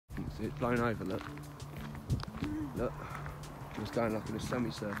It's blown over, look. Look. It's going like in a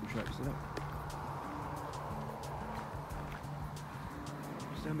semicircle shape, see that?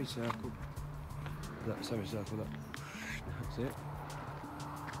 Semicircle. Look, semicircle, look. See it?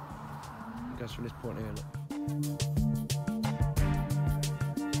 It goes from this point here, look.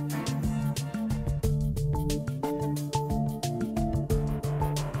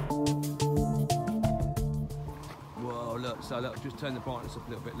 Whoa, look, so look, just turn the brightness up a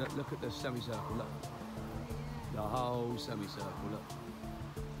little bit. Look at the semicircle, look. The whole semicircle, look.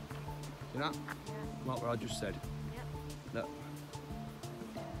 See that? Yeah. Like what I just said. Yep. Look.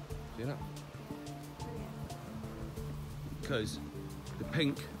 See that? Because the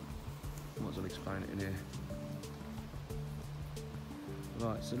pink, I might as well explain it in here.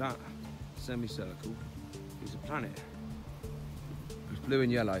 Right, so that semicircle is a planet. It's blue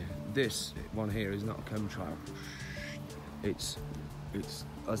and yellow. This one here is not a chemtrail. It's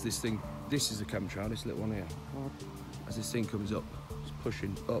as this thing, this is a chemtrail, this little one here. As this thing comes up, it's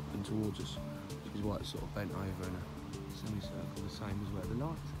pushing up and towards us, which is why it's sort of bent over in a semicircle, the same as where the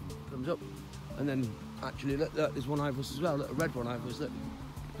light comes up. And then actually look, there's one over us as well, look, a red one over us, look,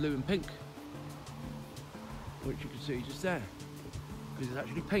 blue and pink, which you can see just there, because it's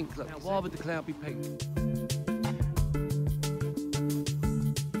actually pink. Look, now why would the cloud be pink?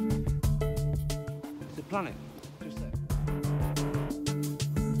 It's a planet, just there.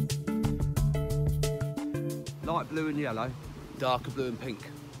 Light blue and yellow, darker blue and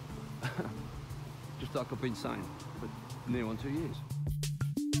pink. Just like I've been saying for near on 2 years.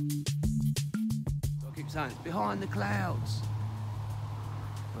 I keep saying it's behind the clouds.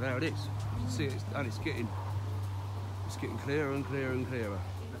 Well, there it is. You can see it, and it's getting clearer and clearer and clearer.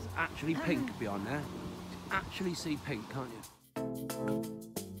 There's actually pink behind there. You can actually see pink, can't you?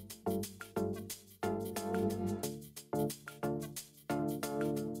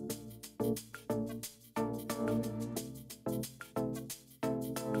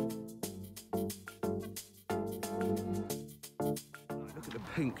 Look at the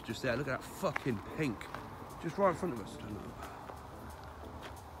pink just there. Look at that fucking pink. Just right in front of us.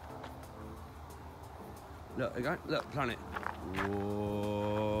 Look, there you go. Look, planet.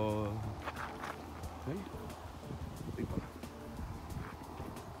 Whoa. Hey? Big one.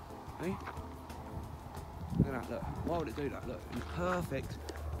 Hey? Look at that, look. Why would it do that? Look, in perfect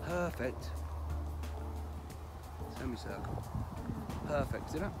semicircle. Perfect,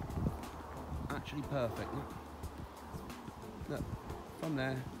 see that? Actually perfect, look. Look, from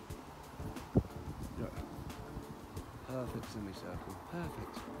there. Look. Perfect semicircle.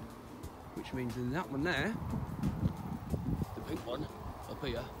 Perfect. Which means in that one there, the pink one up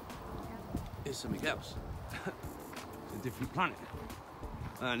here, is something else. It's a different planet.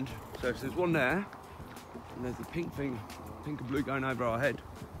 And so if there's one there, and there's the pink thing, pink and blue going over our head,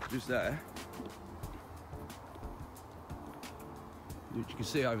 just there, which you can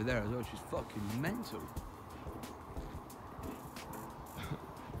see over there as well, which is fucking mental.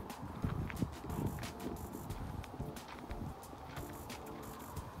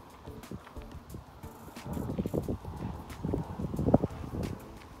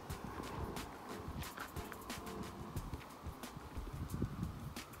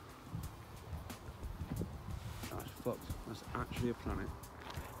 Fucked. That's actually a planet.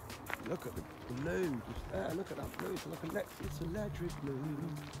 Look at the blue just there. Look at that blue. It's electric blue.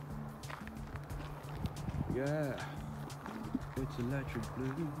 Yeah. It's electric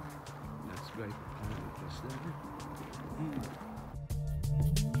blue. That's great. Just there.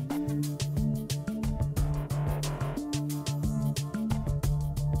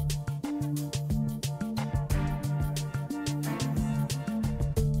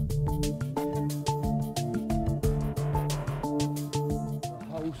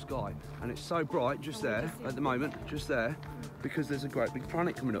 Sky, and it's so bright just there at the moment, just there, because there's a great big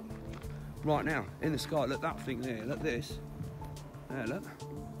planet coming up right now in the sky. Look, that thing there, look this, there, look,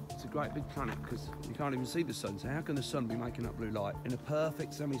 it's a great big planet because you can't even see the sun, so how can the sun be making that blue light in a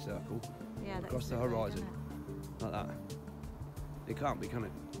perfect semicircle across the horizon like that? It can't be, can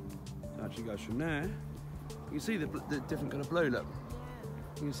it? It actually goes from there, you can see the different colour blue, look,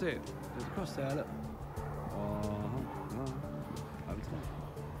 you can see it, it goes across there, look.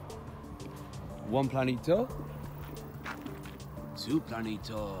 One planeta, two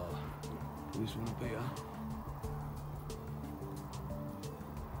planeta. This one up here.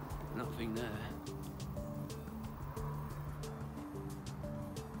 Nothing there.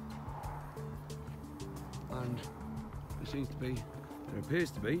 And there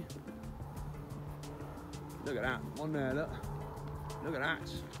appears to be. Look at that, one there, look. Look at that.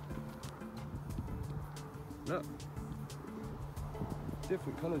 Look.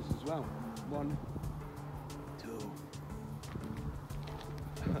 different colours as well. 1, 2.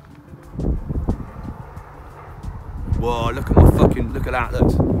 Whoa, look at my fucking, look at that,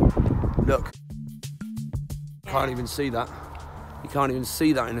 look. Can't even see that. You can't even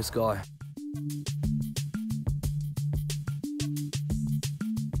see that in the sky.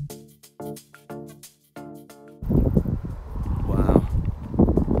 Wow.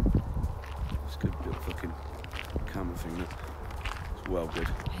 It's a good little fucking camera thing, look. It's well good.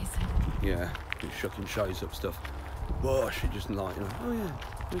 Yeah, it fucking shows up stuff. Whoa, shit, just like, you know, oh yeah,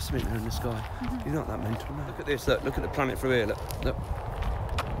 there's something there in the sky. You're not that mental, no. Look at this, look at the planet through here, look.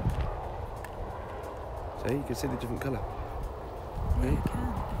 See, you can see the different colour. Yeah, you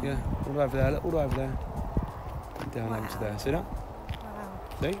can. Yeah, all over there, look, all over there. And down over to there, see that? Wow.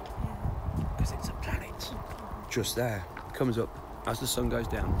 See? Yeah. Because it's a planet. Just there. Comes up as the sun goes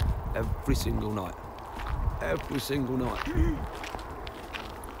down every single night. Every single night. And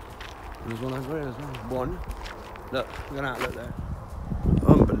there's one over here as well. One. Look at that, look there.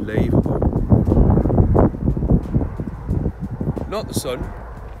 Unbelievable. Not the sun.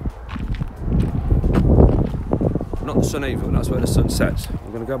 Not the sun either, that's where the sun sets.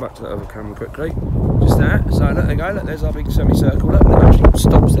 I'm going to go back to that other camera quickly. Just there. So look, there you go, look, there's our big semicircle. Look, and it actually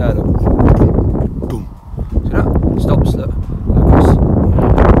stops there, look. Boom. See that? Stops, look.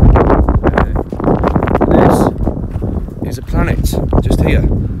 This is a planet, just here.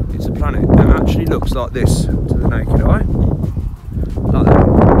 It's a planet that actually looks like this to the naked eye. Like that.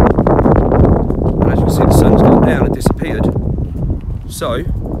 And as you can see, the sun's gone down and disappeared. So,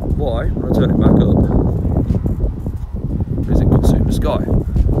 why, when I turn it back up, does it consume the sky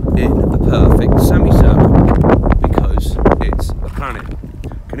in a perfect semicircle? Because it's a planet. You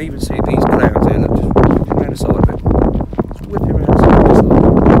can even see these clouds here, look, just whipping around the side of it. Just whipping around the side of this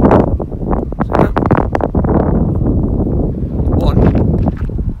like. See that? One.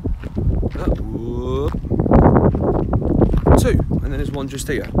 Whoop. 2. And then there's one just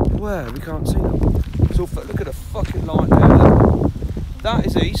here. Where? We can't see them. It's all, look at the fucking light there, look. That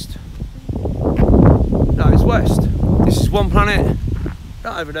is east. That is west. This is one planet.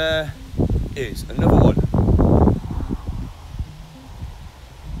 That over there is another one.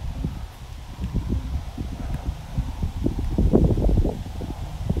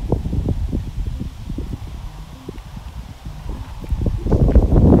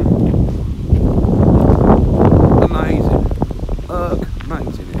 Amazing.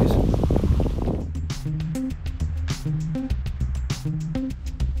 Amazing it is.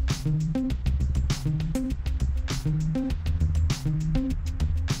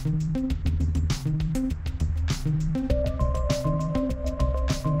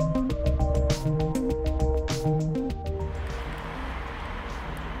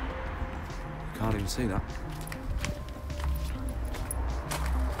 Can't even see that.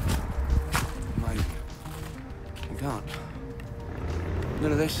 Mate, you can't.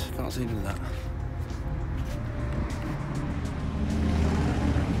 None of this, can't see none of that.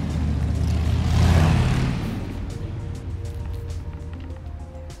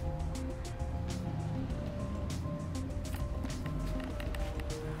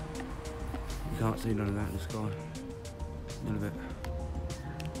 You can't see none of that in the sky. None of it.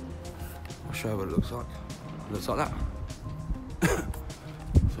 I'll show you what it looks like. It looks like that. That's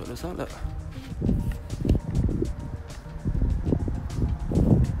what it looks like, look.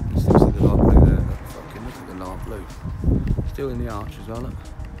 Still see the light blue there, look. Fucking look at the light blue. Still in the arch as well, look.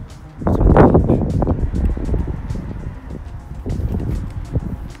 Still in the arch.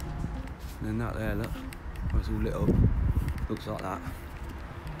 And then that there, look. Where it's all lit up. Looks like that.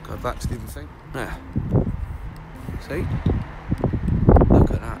 Go back to the other thing. There. See?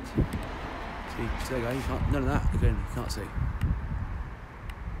 Look at that. See, there you go, you can't, none of that, again, you can't see.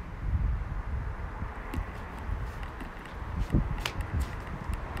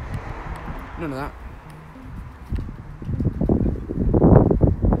 None of that.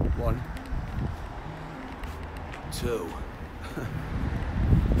 1, 2.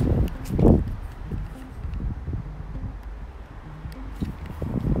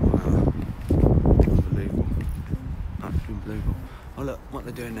 Wow. Unbelievable. Absolutely unbelievable. Oh look, what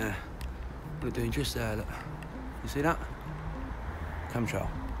they're doing there. What they're doing just there, look. You see that? Chemtrail.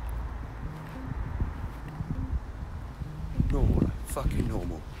 Normal, fucking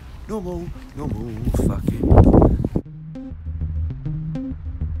normal. Normal, fucking normal.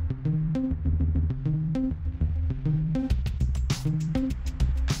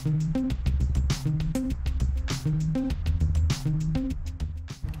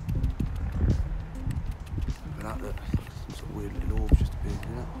 Look at that, look. Some sort of weird little orbs just appeared,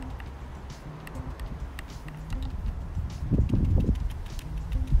 you know?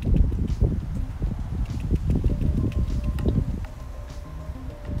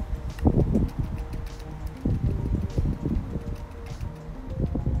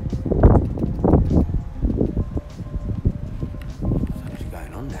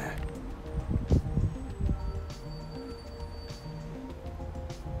 on there?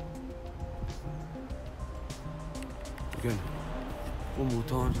 Again, one more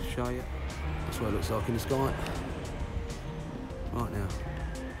time to show you. That's what it looks like in the sky. Right now.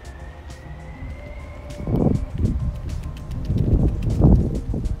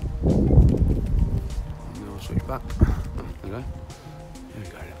 Now I'll switch back. There we go. There we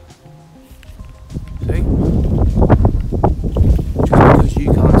go. See? Just because you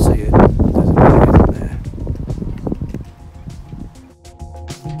can't see it, doesn't mean it isn't there.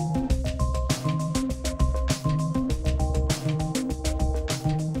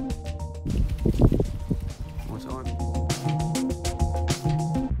 More time.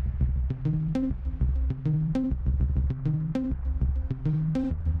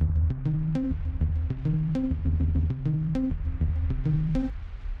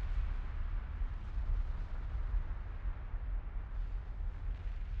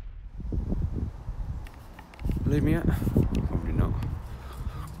 Believe me yet? Probably not.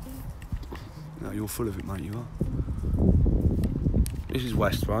 No, you're full of it, mate, you are. This is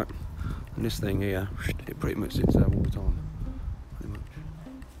west, right? And this thing here, it pretty much sits there all the time. Pretty much.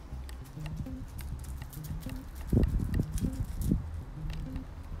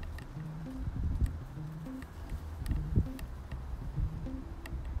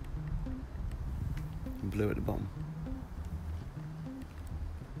 And blue at the bottom.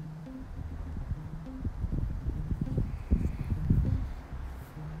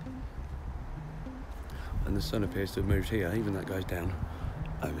 And the sun appears to have moved here, even that goes down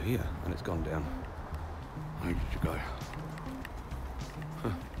over here, and it's gone down. Where did you go? Huh.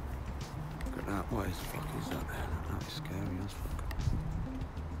 Look at that, what the fuck is that there? That is scary as fuck.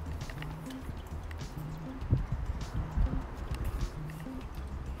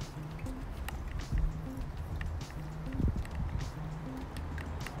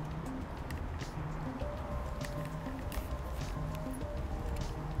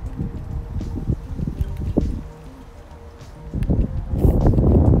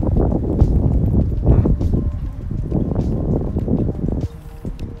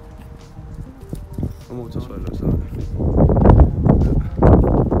 That's what it looks like.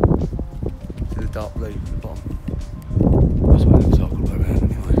 See the dark blue at the bottom? That's what it looks like all the way around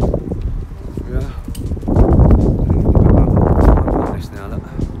anyway. Yeah. Look at this now, look.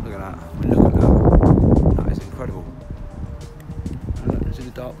 Look at that. I mean, look at that. That is incredible. Look, see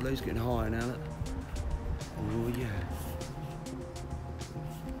the dark blue's getting higher now, look. Oh yeah.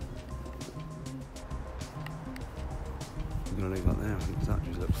 I'm gonna leave that there because that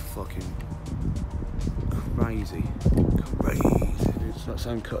just looks fucking crazy. It's that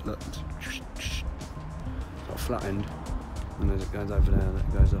same cut, look. It's got a flat end, and as it goes over there,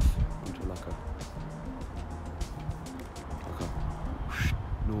 that goes off onto like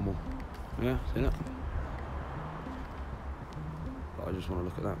a normal. Yeah, see that? But I just want to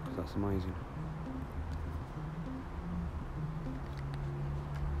look at that because that's amazing.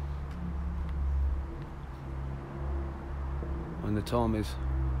 And the time is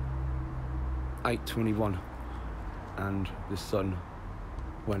 8:21 and the sun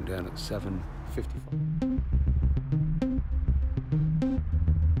went down at 7:55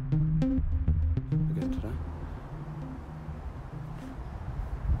 again today.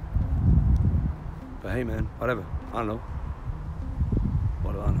 But hey man, whatever, I don't know.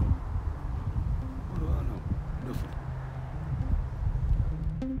 What do I know? What do I know? Nothing.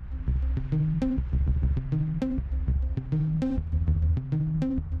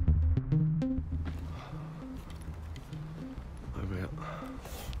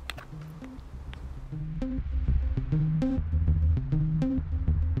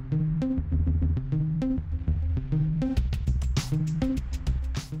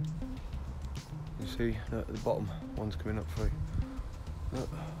 You see, at the bottom, one's coming up through. Look.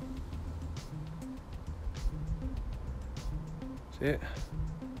 See it?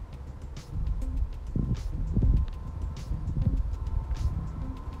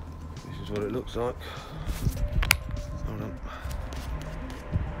 This is what it looks like. Hold on.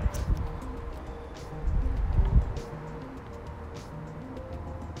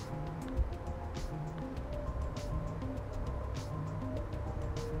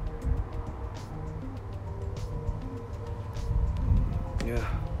 Yeah,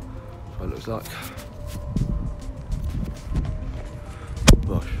 that's what it looks like.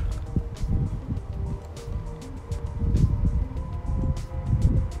 Gosh.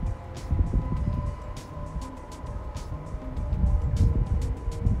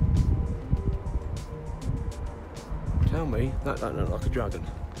 Tell me that don't look like a dragon.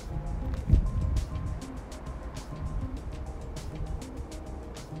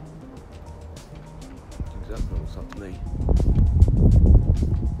 That's what looks like to me.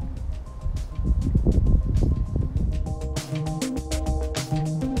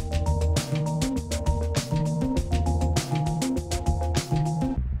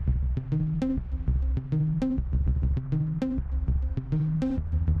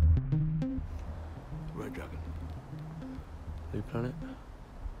 Red dragon. New planet.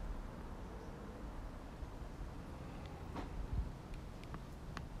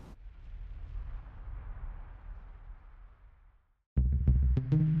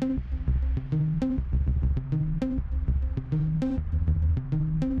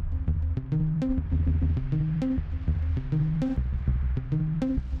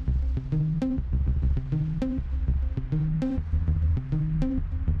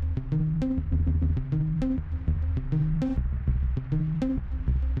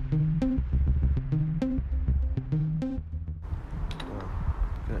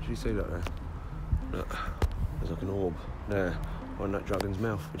 You see that there? Look, there's like an orb there on that dragon's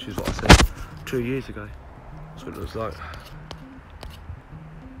mouth, which is what I said 2 years ago. That's what it looks like.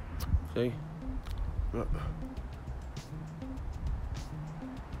 See? Look.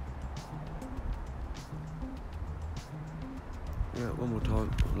 Yeah, one more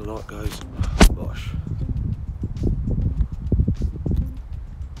time, and the light goes, bosh.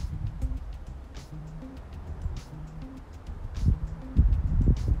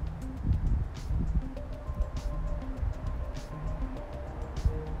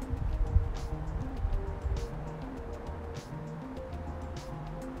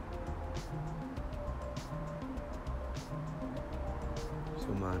 So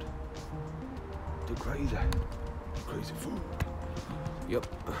mad. Too crazy. Crazy fool. Yep.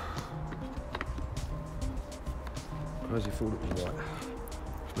 Crazy fool it was right.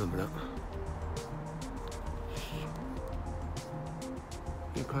 Remember that?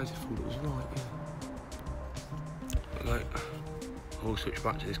 Yeah, crazy fool it was right, yeah. Like, I'll switch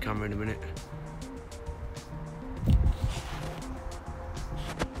back to this camera in a minute. I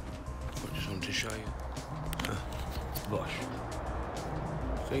just wanted to show you. Bosh.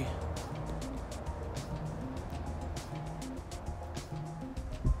 See?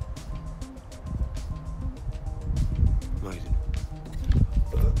 Amazing.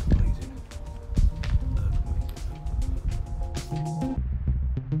 Amazing.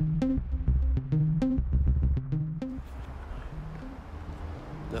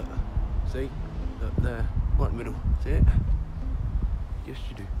 Look, see? Look there, right in the middle. See it? Yes,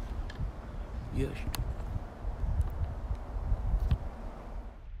 you do. Yes, you do.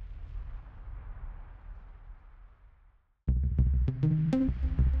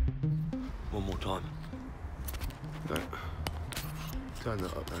 One more time. No. Turn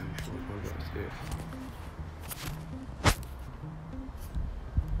that up now, you should probably be able to see it.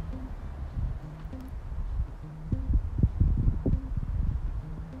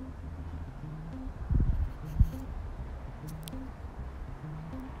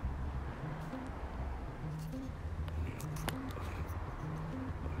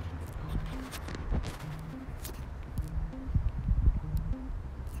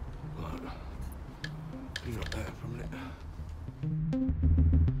 You're not there for a minute.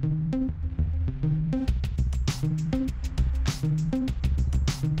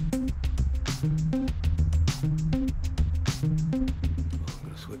 I'm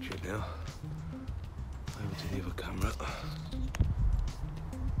going to switch it now. Over to the other camera.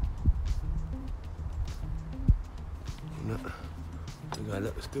 Look, okay,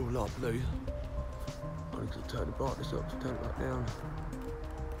 look, it's still light blue. I'm going to turn the brightness up to turn it back down.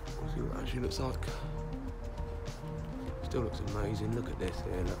 We'll see what it actually looks like. Still looks amazing. Look at this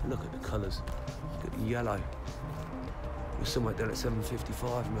here. Look at the colours. Look at the yellow. There's somewhere down at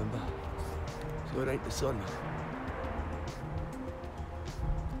 7:55. Remember? So it ain't the sun.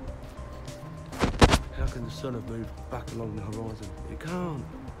 How can the sun have moved back along the horizon? It can't.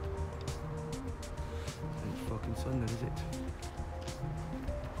 It ain't fucking sun then, is it?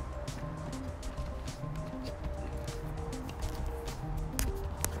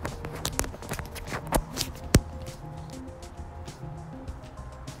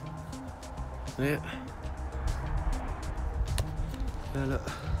 Yeah. Yeah,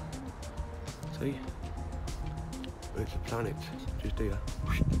 look. See? It's a planet, just here.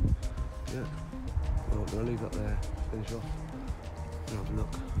 Yeah. Well, I'm going to leave that there, finish off, and have a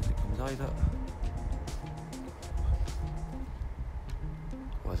look as it comes over.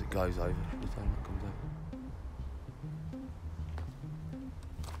 Or as it goes over, the time that comes over.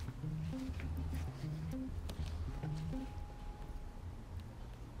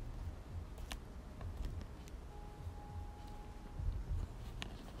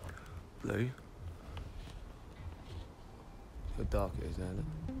 Blue. Look how dark it is there, look.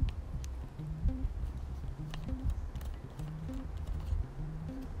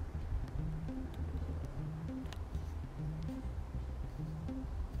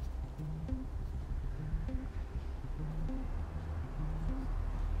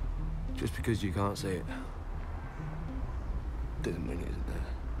 Just because you can't see it doesn't mean it isn't there.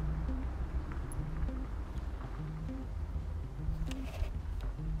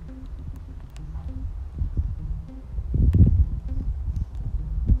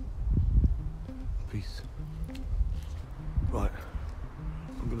 Peace. Right,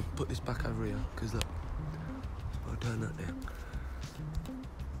 I'm gonna put this back over here, because look, I'll turn that down.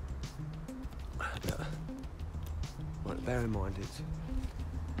 Look. Right, bear in mind it's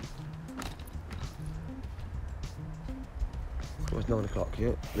it was 9 o'clock,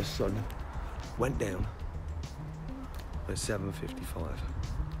 yeah? The sun went down at 7:55.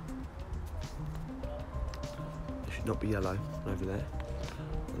 There should not be yellow over there,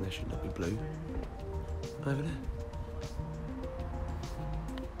 and there should not be blue over there.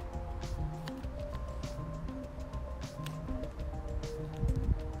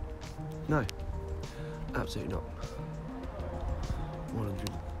 No, absolutely not.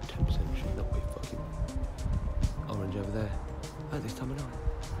 110% should not be fucking orange over there at this time of night.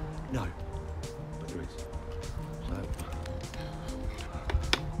 No, but there is. So,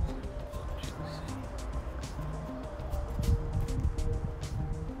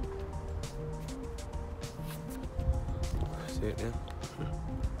 see it now?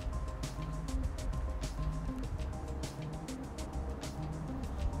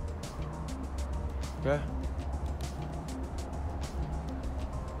 Yeah.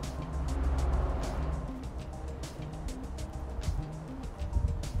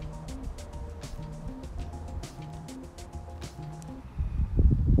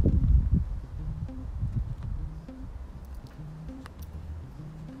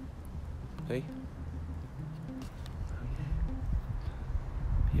 See? Oh yeah.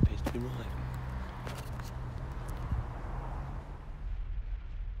 He appears to be right.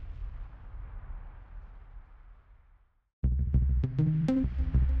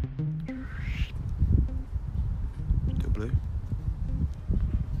 Still blue.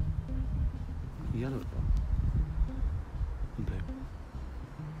 Yellow as well. And blue.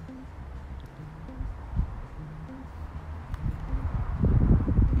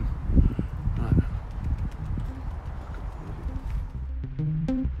 Right.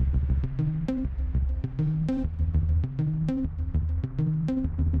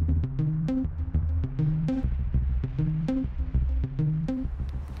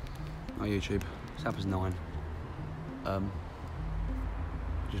 Hi YouTube, it's 9:30.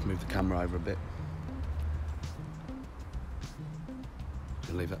 Just move the camera over a bit.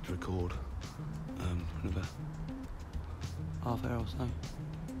 Gonna leave that to record for another half hour or so.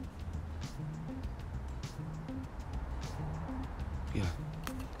 Yeah.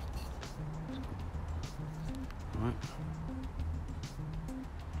 Alright.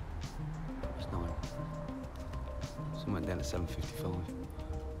 It's 9. Sun went down at 7:55.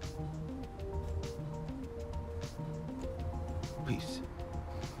 Peace.